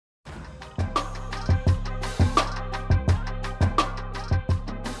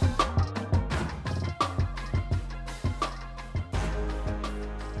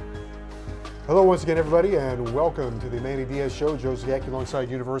Hello once again, everybody, and welcome to the Manny Diaz Show. Joe Zagacki alongside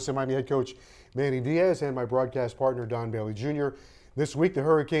University of Miami head coach Manny Diaz and my broadcast partner Don Bailey Jr. This week, the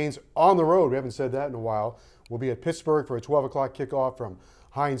Hurricanes on the road. We haven't said that in a while. We'll be at Pittsburgh for a 12 o'clock kickoff from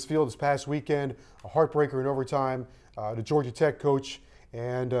Heinz Field this past weekend. A heartbreaker in overtime. The Georgia Tech coach,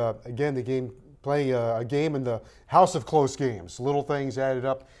 and again, the game playing a game in the house of close games. Little things added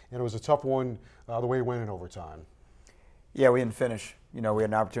up, and it was a tough one the way it went in overtime. Yeah, we didn't finish. You know, we had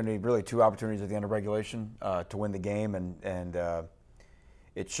an opportunity, really two opportunities at the end of regulation to win the game, and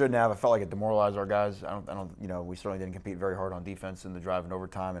it shouldn't have. I felt like it demoralized our guys. I don't. You know, we certainly didn't compete very hard on defense in the drive and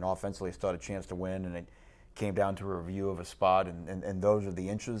overtime, and offensively still had a chance to win, and it came down to a review of a spot, and those are the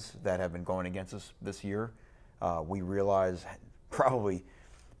inches that have been going against us this year. We realize probably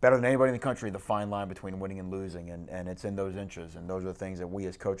better than anybody in the country the fine line between winning and losing, and it's in those inches, and those are the things that we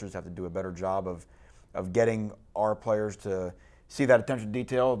as coaches have to do a better job of getting our players to see that attention to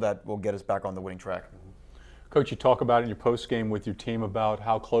detail that will get us back on the winning track. Coach, you talk about in your post game with your team about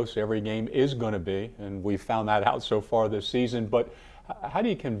how close every game is going to be, and we've found that out so far this season, but how do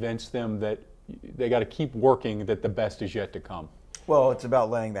you convince them that they got to keep working, that the best is yet to come? Well, it's about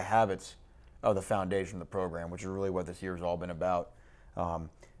laying the habits of the foundation of the program, which is really what this year has all been about.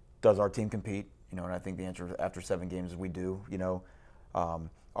 Does our team compete? You know, and I think the answer after 7 games is we do. You know,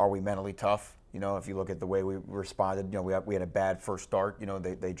 are we mentally tough? You know, if you look at the way we responded, you know, we had a bad first start. You know,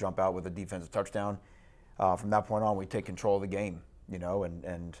 they jump out with a defensive touchdown. From that point on, we take control of the game. You know,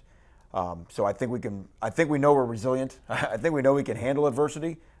 and so I think we can. I think we know we're resilient. I think we know we can handle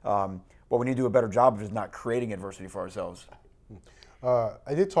adversity. What we need to do a better job of is not creating adversity for ourselves.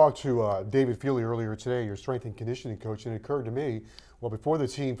 I did talk to David Feely earlier today, your strength and conditioning coach, and it occurred to me, well, before the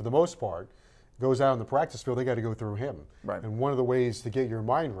team, for the most part, goes out on the practice field, they got to go through him. Right. And one of the ways to get your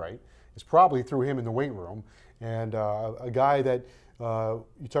mind right is probably through him in the weight room. And a guy that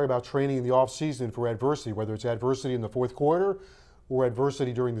you talk about training in the off season for adversity, whether it's adversity in the fourth quarter or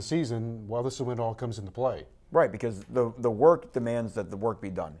adversity during the season, well, this is when it all comes into play. Right, because the work demands that the work be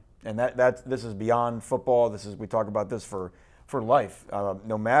done. And this is beyond football. We talk about this for life.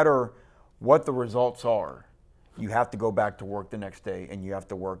 No matter what the results are, you have to go back to work the next day, and you have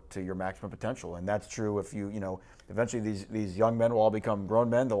to work to your maximum potential. And that's true if you know, eventually these young men will all become grown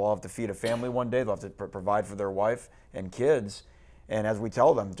men. They'll all have to feed a family one day. They'll have to provide for their wife and kids. And as we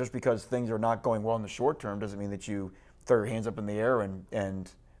tell them, just because things are not going well in the short term doesn't mean that you throw your hands up in the air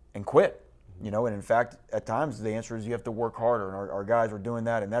and quit. You know, and in fact, at times the answer is you have to work harder, and our guys are doing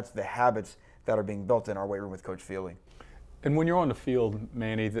that, and that's the habits that are being built in our weight room with Coach Feely. And when you're on the field,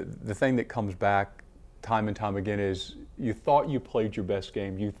 Manny, the thing that comes back time and time again is you thought you played your best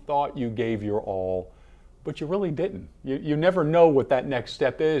game, you thought you gave your all, but you really didn't. You never know what that next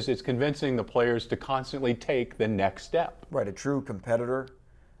step is. It's convincing the players to constantly take the next step. Right, a true competitor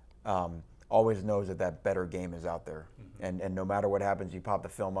always knows that better game is out there. Mm-hmm. And no matter what happens, you pop the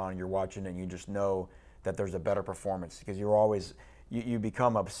film on and you're watching and you just know that there's a better performance, because you're always, you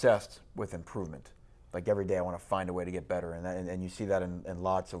become obsessed with improvement. Like every day I want to find a way to get better, and you see that in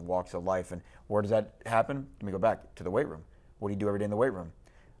lots of walks of life. And where does that happen? Let me go back to the weight room. What do you do every day in the weight room?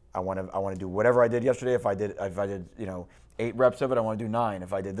 I want to do whatever I did yesterday. If I did you know 8 reps of it, I want to do 9.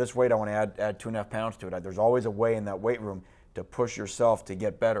 If I did this weight, I want to add 2.5 pounds to it. There's always a way in that weight room to push yourself to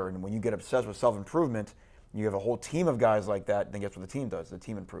get better. And when you get obsessed with self-improvement, you have a whole team of guys like that, then guess what the team does? The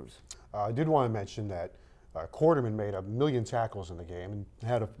team improves. I did want to mention that Quarterman made 1 million tackles in the game and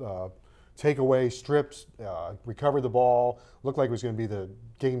had a takeaway, strips, recovered the ball, looked like it was going to be the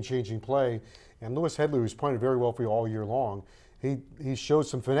game-changing play. And Lewis Headley, who's punted very well for you all year long, he showed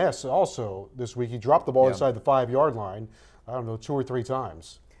some finesse also this week. He dropped the ball inside the 5-yard line, I don't know, 2 or 3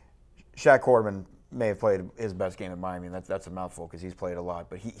 times. Shaq Quarterman may have played his best game at Miami, and that's a mouthful because he's played a lot.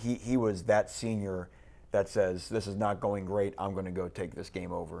 But he was that senior that says, this is not going great, I'm going to go take this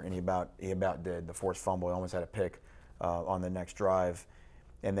game over. And he about did. The forced fumble, he almost had a pick on the next drive.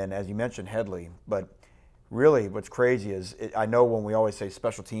 And then, as you mentioned, Headley. But really what's crazy is, I know when we always say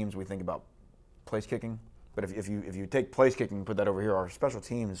special teams, we think about place kicking. But if you take place kicking and put that over here, our special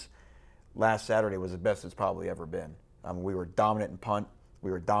teams last Saturday was the best it's probably ever been. We were dominant in punt. We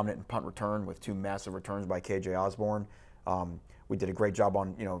were dominant in punt return with 2 massive returns by KJ Osborne. We did a great job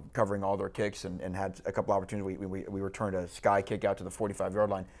on covering all their kicks and had a couple opportunities. We returned a sky kick out to the 45-yard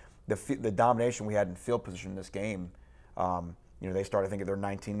line. The domination we had in field position in this game, they started, I think, at their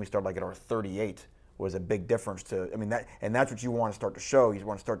 19. We started like at our 38. Was a big difference to. I mean, that's what you want to start to show. You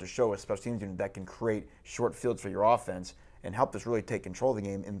want to start to show a special teams unit that can create short fields for your offense and help us really take control of the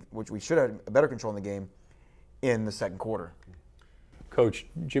game, which we should have a better control in the game in the second quarter. Coach,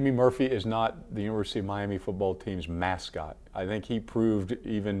 Jimmy Murphy is not the University of Miami football team's mascot. I think he proved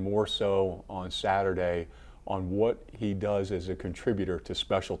even more so on Saturday on what he does as a contributor to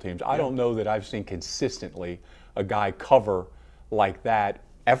special teams. I don't know that I've seen consistently a guy cover like that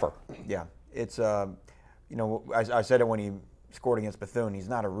ever. Yeah, it's I said it when he scored against Bethune. He's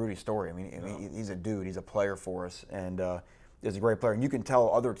not a Rudy Story. I mean, he's a dude. He's a player for us, and he's a great player. And you can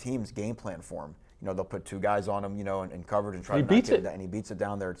tell other teams game plan for him. They'll put two guys on him, in coverage and try to beat it. And he beats it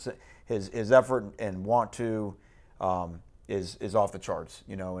down there. His effort and want to is off the charts,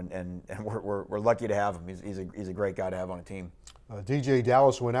 and we're lucky to have him. He's a great guy to have on a team. DJ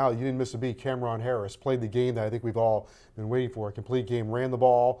Dallas went out. You didn't miss a beat. Cameron Harris played the game that I think we've all been waiting for. A complete game. Ran the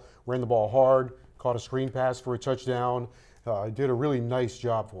ball hard. Caught a screen pass for a touchdown. Did a really nice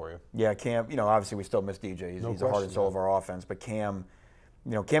job for you. Yeah, Cam. Obviously we still miss DJ. He's the heart and soul of our offense. But Cam.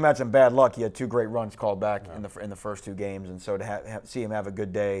 Cam had some bad luck. He had two great runs called back in the first two games, and so to see him have a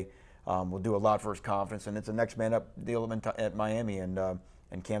good day will do a lot for his confidence. And it's a next man up deal at Miami, and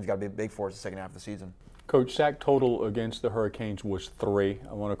Cam's got to be big for us the second half of the season. Coach, sack total against the Hurricanes was 3.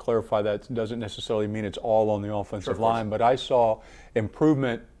 I want to clarify that doesn't necessarily mean it's all on the offensive line, but I saw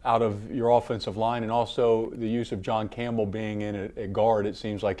improvement out of your offensive line and also the use of John Campbell being in a guard. It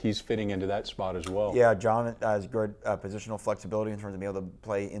seems like he's fitting into that spot as well. Yeah, John has good positional flexibility in terms of being able to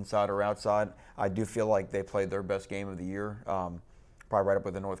play inside or outside. I do feel like they played their best game of the year, probably right up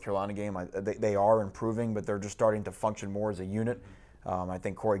with the North Carolina game. They are improving, but they're just starting to function more as a unit. I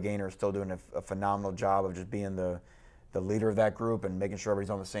think Corey Gaynor is still doing a phenomenal job of just being the leader of that group and making sure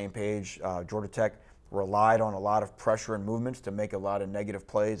everybody's on the same page. Georgia Tech relied on a lot of pressure and movements to make a lot of negative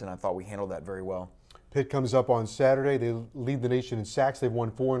plays, and I thought we handled that very well. Pitt comes up on Saturday. They lead the nation in sacks. They've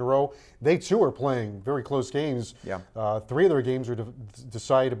won 4 in a row. They, too, are playing very close games. Yeah. 3 of their games are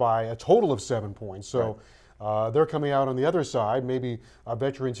decided by a total of 7 points. So they're coming out on the other side, maybe a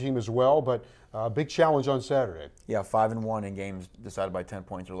veteran team as well, but a big challenge on Saturday. Yeah, 5-1 in games decided by 10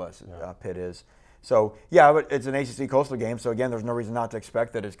 points or less, Pitt is. So, yeah, but it's an ACC Coastal game, so again, there's no reason not to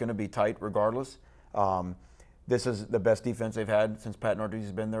expect that it's going to be tight regardless. This is the best defense they've had since Pat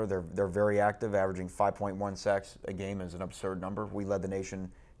Narduzzi's been there. They're very active, averaging 5.1 sacks a game is an absurd number. We led the nation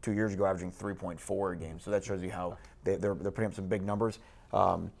 2 years ago, averaging 3.4 a game. So that shows you how they're putting up some big numbers.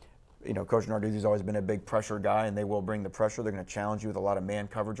 Coach Narduzzi's always been a big pressure guy, and they will bring the pressure. They're going to challenge you with a lot of man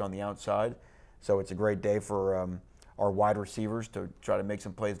coverage on the outside. So it's a great day for our wide receivers to try to make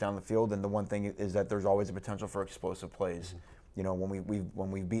some plays down the field. And the one thing is that there's always a potential for explosive plays.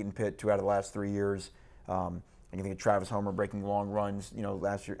 When we've beaten Pitt 2 out of the last 3 years. I can think of Travis Homer breaking long runs.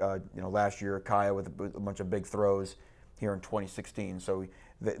 Last year, Kaya with a bunch of big throws here in 2016. So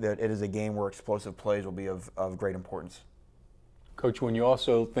it is a game where explosive plays will be of great importance. Coach, when you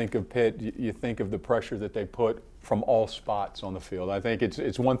also think of Pitt, you think of the pressure that they put from all spots on the field. I think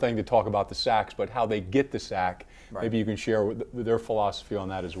it's one thing to talk about the sacks, but how they get the sack, maybe you can share their philosophy on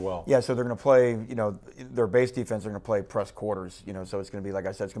that as well. Yeah, so they're going to play, their base defense, they're going to play press quarters, so it's going to be, like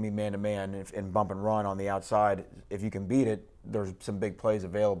I said, it's going to be man-to-man and bump and run on the outside. If you can beat it, there's some big plays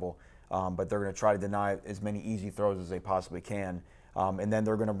available, but they're going to try to deny as many easy throws as they possibly can. And then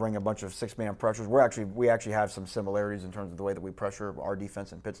they're going to bring a bunch of 6-man pressures. We actually have some similarities in terms of the way that we pressure our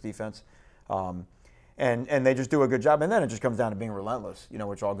defense and Pitt's defense. And they just do a good job. And then it just comes down to being relentless,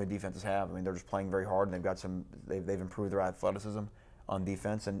 which all good defenses have. I mean, they're just playing very hard, and they've improved their athleticism on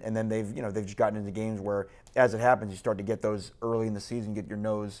defense. And then they've just gotten into games where, as it happens, you start to get those early in the season, get your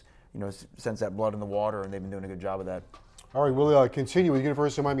nose, sense that blood in the water, and they've been doing a good job of that. All right, we'll continue with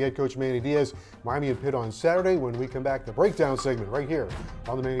University of Miami head coach Manny Diaz. Miami and Pitt on Saturday. When we come back, the breakdown segment right here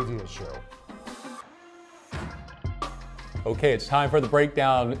on the Manny Diaz Show. Okay, it's time for the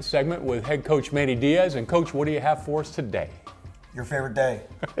breakdown segment with head coach Manny Diaz. And Coach, what do you have for us today? Your favorite day.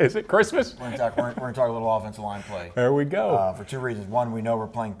 Is it Christmas? We're going to talk a little offensive line play. There we go. For 2 reasons. One, we know we're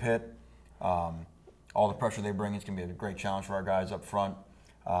playing Pitt. All the pressure they bring is going to be a great challenge for our guys up front.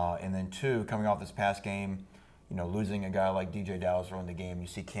 And then 2, coming off this past game, losing a guy like DJ Dallas early in the game, you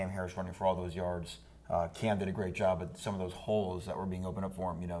see Cam Harris running for all those yards. Cam did a great job at some of those holes that were being opened up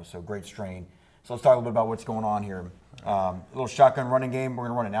for him, so great strain. So let's talk a little bit about what's going on here. A little shotgun running game. We're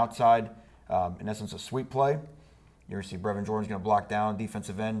going to run an outside, in essence, a sweep play. You're going to see Brevin Jordan's going to block down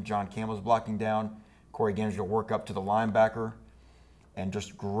defensive end. John Campbell's blocking down. Corey Gainer's going to work up to the linebacker. And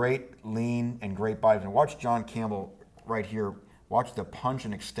just great lean and great bodies. And watch John Campbell right here. Watch the punch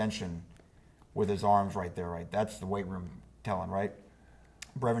and extension with his arms right there, right? That's the weight room telling, right?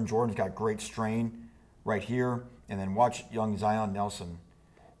 Brevin Jordan's got great strain right here. And then watch young Zion Nelson.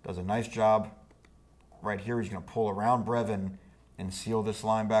 Does a nice job. Right here, he's going to pull around Brevin and seal this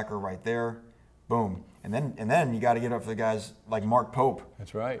linebacker right there. boom. And then you got to get up for the guys like Mark Pope.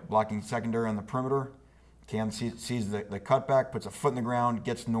 That's right. Blocking secondary on the perimeter. Cam sees the cutback, puts a foot in the ground,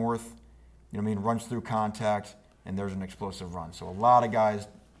 gets north, you know what I mean, runs through contact, and there's an explosive run. So a lot of guys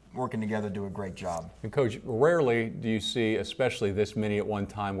working together do a great job. And Coach, rarely do you see, especially this many at one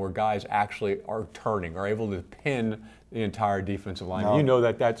time, where guys actually are turning, are able to pin the entire defensive line. No. You know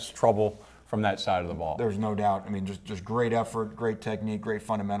that that's trouble from that side of the ball. There's no doubt. I mean, just great effort, great technique, great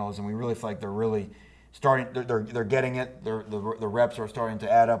fundamentals, and we really feel like they're really starting. They're getting it. The reps are starting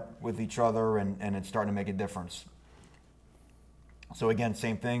to add up with each other, and it's starting to make a difference. So again,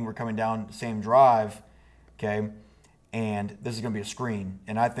 same thing. We're coming down, same drive, okay, and this is going to be a screen.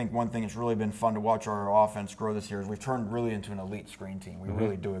 And I think one thing that's really been fun to watch our offense grow this year is we've turned really into an elite screen team. We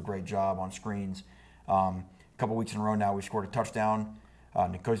really do a great job on screens. A couple weeks in a row now, we scored a touchdown.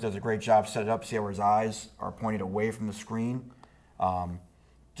 The coach does a great job, set it up, see how his eyes are pointed away from the screen.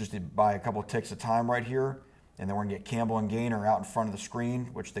 Just to buy a couple ticks of time right here. And then we're going to get Campbell and Gaynor out in front of the screen,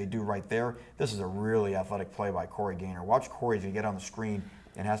 which they do right there. This is a really athletic play by Corey Gaynor. Watch Corey as he get on the screen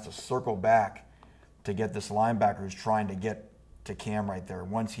and has to circle back to get this linebacker who's trying to get to Cam right there.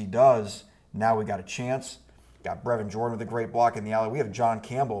 Once he does, now we got a chance. Got Brevin Jordan with a great block in the alley. We have John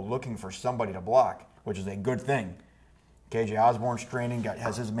Campbell looking for somebody to block, which is a good thing. KJ Osborne's training,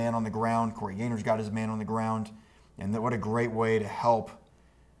 has his man on the ground. Corey Gaynor's got his man on the ground. And what a great way to help,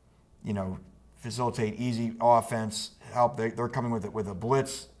 you know, facilitate easy offense. Help. They're coming with it with a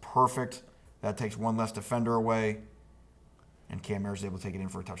blitz. Perfect. That takes one less defender away. And Cam Ayers is able to take it in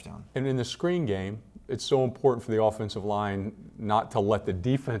for a touchdown. And in the screen game, it's so important for the offensive line not to let the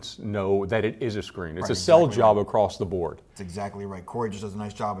defense know that it is a screen. It's Right, a sell exactly job right. across the board. That's exactly right. Corey just does a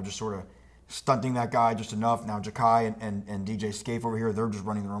nice job of just sort of stunting that guy just enough. Now Ja'Kai and DJ Scaife over here, they're just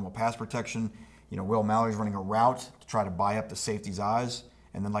running the normal pass protection. You know, Will Mallory's running a route to try to buy up the safety's eyes.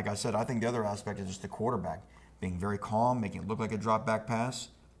 And then, like I said, I think the other aspect is just the quarterback being very calm, making it look like a drop back pass,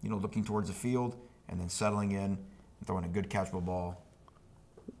 you know, looking towards the field, and then settling in and throwing a good catchable ball.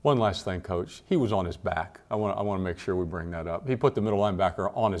 One last thing, Coach. He was on his back. I want to make sure we bring that up. He put the middle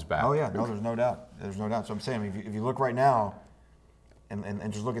linebacker on his back. Oh, yeah. No, there's no doubt. There's no doubt. So I'm saying, if you look right now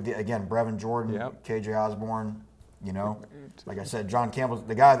and just look at, again, Brevin Jordan, Yep. KJ Osborne, you know, like I said,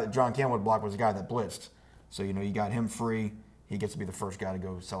 the guy that John Campbell would block was the guy that blitzed. So, you know, you got him free. He gets to be the first guy to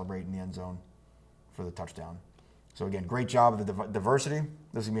go celebrate in the end zone for the touchdown. So, again, great job of the diversity.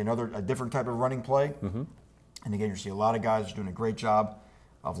 This is going to be a different type of running play. Mm-hmm. And, again, you see a lot of guys doing a great job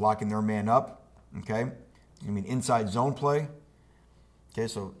of locking their man up, okay? It's going to be an inside zone play. Okay,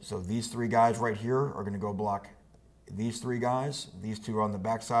 so these three guys right here are going to go block these three guys. These two on the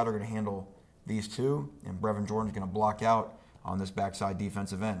backside are going to handle these two, and Brevin Jordan's going to block out on this backside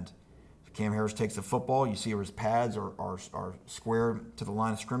defensive end. Cam Harris takes the football. You see where his pads are square to the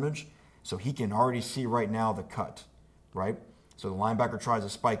line of scrimmage. So he can already see right now the cut, right? So the linebacker tries to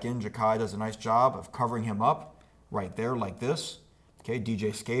spike in. Ja'Kai does a nice job of covering him up right there like this. Okay,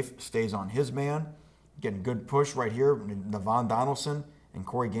 DJ Scaife stays on his man. Getting good push right here. Navon Donaldson and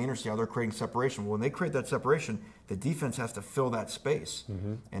Corey Gaynor, see how they're creating separation. Well, when they create that separation, the defense has to fill that space.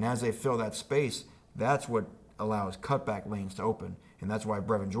 Mm-hmm. And as they fill that space, that's what allows cutback lanes to open. And that's why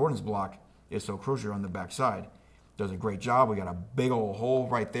Brevin Jordan's block is so crucial on the backside. Does a great job. We got a big old hole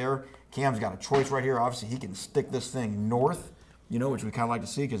right there. Cam's got a choice right here. Obviously, he can stick this thing north, you know, which we kind of like to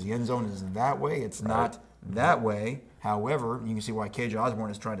see because the end zone is that way. It's not that way. However, you can see why KJ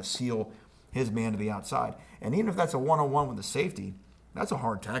Osborne is trying to seal his man to the outside. And even if that's a one-on-one with the safety, that's a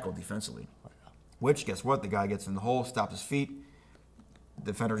hard tackle defensively. Which, guess what? The guy gets in the hole, stops his feet.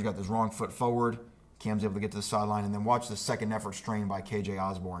 The defender's got this wrong foot forward. Cam's able to get to the sideline, and then watch the second effort strain by KJ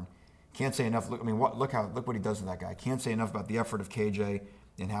Osborne. Can't say enough. Look what he does with that guy. Can't say enough about the effort of KJ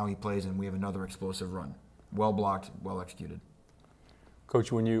and how he plays, and we have another explosive run. Well blocked, well executed.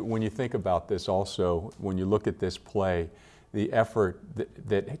 Coach, when you think about this also, when you look at this play, the effort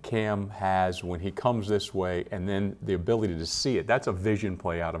that Cam has when he comes this way and then the ability to see it, that's a vision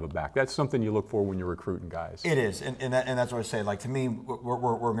play out of a back. That's something you look for when you're recruiting guys. It is, and that's what I say. Like, to me, we're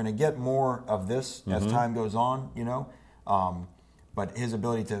going to get more of this as time goes on, you know. But his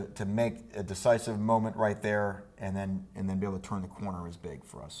ability to make a decisive moment right there and then be able to turn the corner is big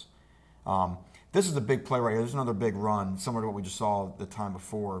for us. This is a big play right here. There's another big run, similar to what we just saw the time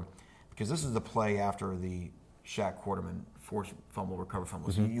before, because this is the play after the Shaq Quarterman forced fumble, recover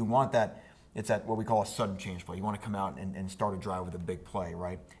fumble. So you want that, it's that what we call a sudden change play. You want to come out and start a drive with a big play,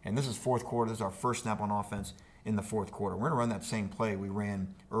 right? And this is fourth quarter. This is our first snap on offense in the fourth quarter. We're going to run that same play we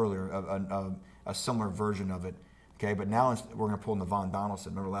ran earlier, a similar version of it. Okay, but now we're going to pull Navon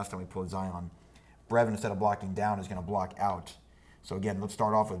Donaldson. Remember last time we pulled Zion? Brevin, instead of blocking down, is going to block out. So again, let's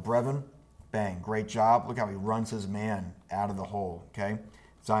start off with Brevin. Bang, great job. Look how he runs his man out of the hole, okay?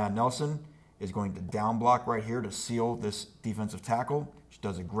 Zion Nelson is going to down block right here to seal this defensive tackle. She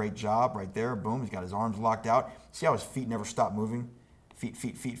does a great job right there. Boom, he's got his arms locked out. See how his feet never stop moving? Feet,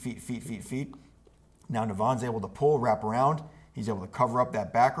 feet, feet, feet, feet, feet, feet. Now Navon's able to pull, wrap around. He's able to cover up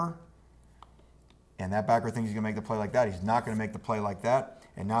that backer. And that backer thinks he's going to make the play like that. He's not going to make the play like that.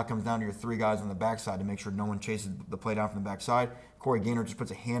 And now it comes down to your 3 guys on the backside to make sure no one chases the play down from the backside. Corey Gaynor just puts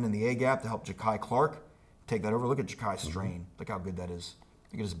a hand in the A-gap to help Ja'Kai Clark take that over. Look at Ja'Kai's strain. Look how good that is.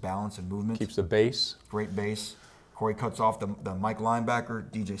 Look at his balance and movement. Keeps the base. Great base. Corey cuts off the Mike linebacker.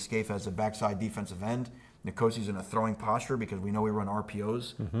 DJ Scaife has the backside defensive end. Nikosi's in a throwing posture because we know we run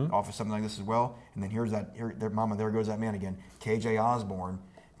RPOs off of something like this as well. And then there goes that man again. KJ Osborne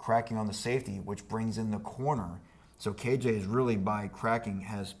cracking on the safety, which brings in the corner. So KJ is really, by cracking,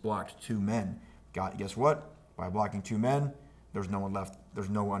 has blocked 2 men. Guess what? By blocking 2 men, there's no one left. There's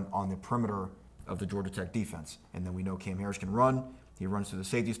no one on the perimeter of the Georgia Tech defense. And then we know Cam Harris can run. He runs through the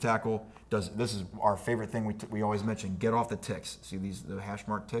safeties tackle. This is our favorite thing we always mention, get off the ticks. See the hash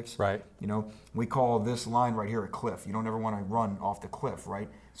mark ticks? Right. You know, we call this line right here a cliff. You don't ever want to run off the cliff, right?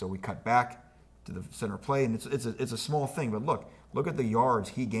 So we cut back to the center play, and it's a small thing, but look at the yards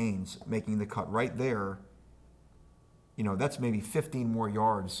he gains making the cut right there. You know, that's maybe 15 more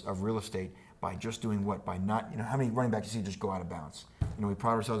yards of real estate by just doing what? By not, how many running backs you see just go out of bounds? We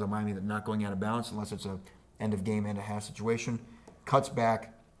pride ourselves on Miami that not going out of bounds unless it's a end of game, end of half situation. Cuts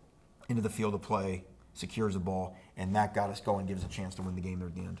back into the field of play, secures the ball, and that got us going, gives us a chance to win the game there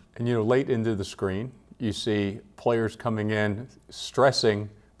at the end. And late into the screen, you see players coming in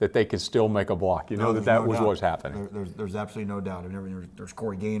stressing that they could still make a block. That was what was happening. There's absolutely no doubt. There's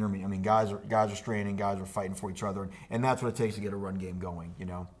Corey Gaynor. I mean, guys are straining, guys are fighting for each other, and that's what it takes to get a run game going.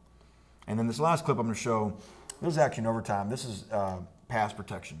 And then this last clip I'm going to show, this is actually in overtime. This is pass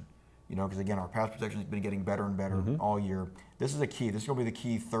protection. Because again, our pass protection has been getting better and better all year. This is a key. This is going to be the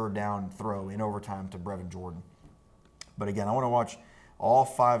key 3rd down throw in overtime to Brevin Jordan. But again, I want to watch all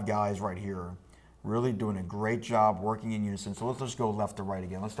 5 guys right here really doing a great job working in unison. So let's just go left to right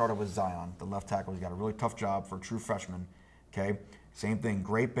again. Let's start it with Zion, the left tackle. He's got a really tough job for a true freshman. Okay, same thing,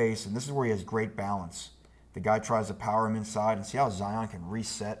 great base, and this is where he has great balance. The guy tries to power him inside, and see how Zion can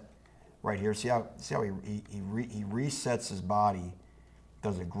reset right here. See how he resets his body.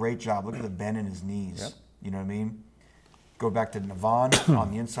 Does a great job. Look at the bend in his knees. Yep. You know what I mean? Go back to Navon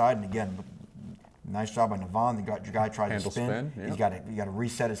on the inside, and again, nice job by Navon. The guy tries to spin. Yeah. He's got to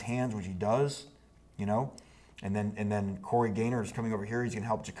reset his hands, which he does. And then Corey Gaynor is coming over here. He's going to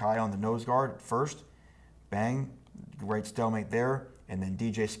help Ja'Kai on the nose guard first. Bang, great stalemate there. And then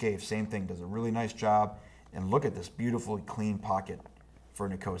DJ Scaife, same thing, does a really nice job. And look at this beautifully clean pocket for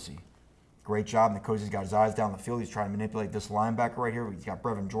Nikosi. Great job. Nikosi's got his eyes down the field. He's trying to manipulate this linebacker right here. He's got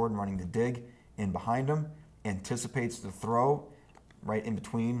Brevin Jordan running the dig in behind him. Anticipates the throw right in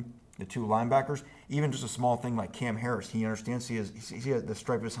between the 2 linebackers. Even just a small thing like Cam Harris, he understands. He has the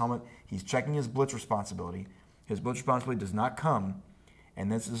stripe of his helmet. He's checking his blitz responsibility. His blitz responsibility does not come,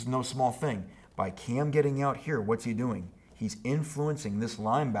 and this is no small thing. By Cam getting out here, what's he doing? He's influencing this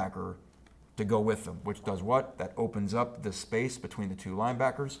linebacker to go with him, which does what? That opens up the space between the 2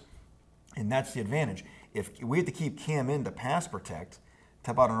 linebackers. And that's the advantage. If we have to keep Cam in to pass protect,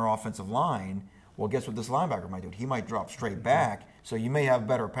 tap out on our offensive line, well, guess what this linebacker might do? He might drop straight back, so you may have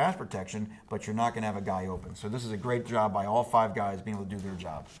better pass protection, but you're not going to have a guy open. So this is a great job by all 5 guys being able to do their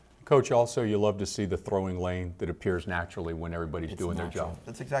job. Coach, also you love to see the throwing lane that appears naturally when everybody's doing their job.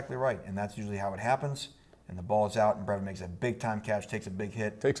 That's exactly right, and that's usually how it happens. And the ball is out, and Brevin makes a big-time catch, takes a big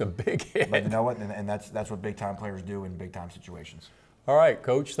hit. Takes a big hit. But you know what? And that's what big-time players do in big-time situations. All right,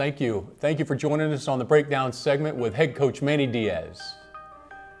 Coach, thank you. Thank you for joining us on the Breakdown segment with head coach Manny Diaz.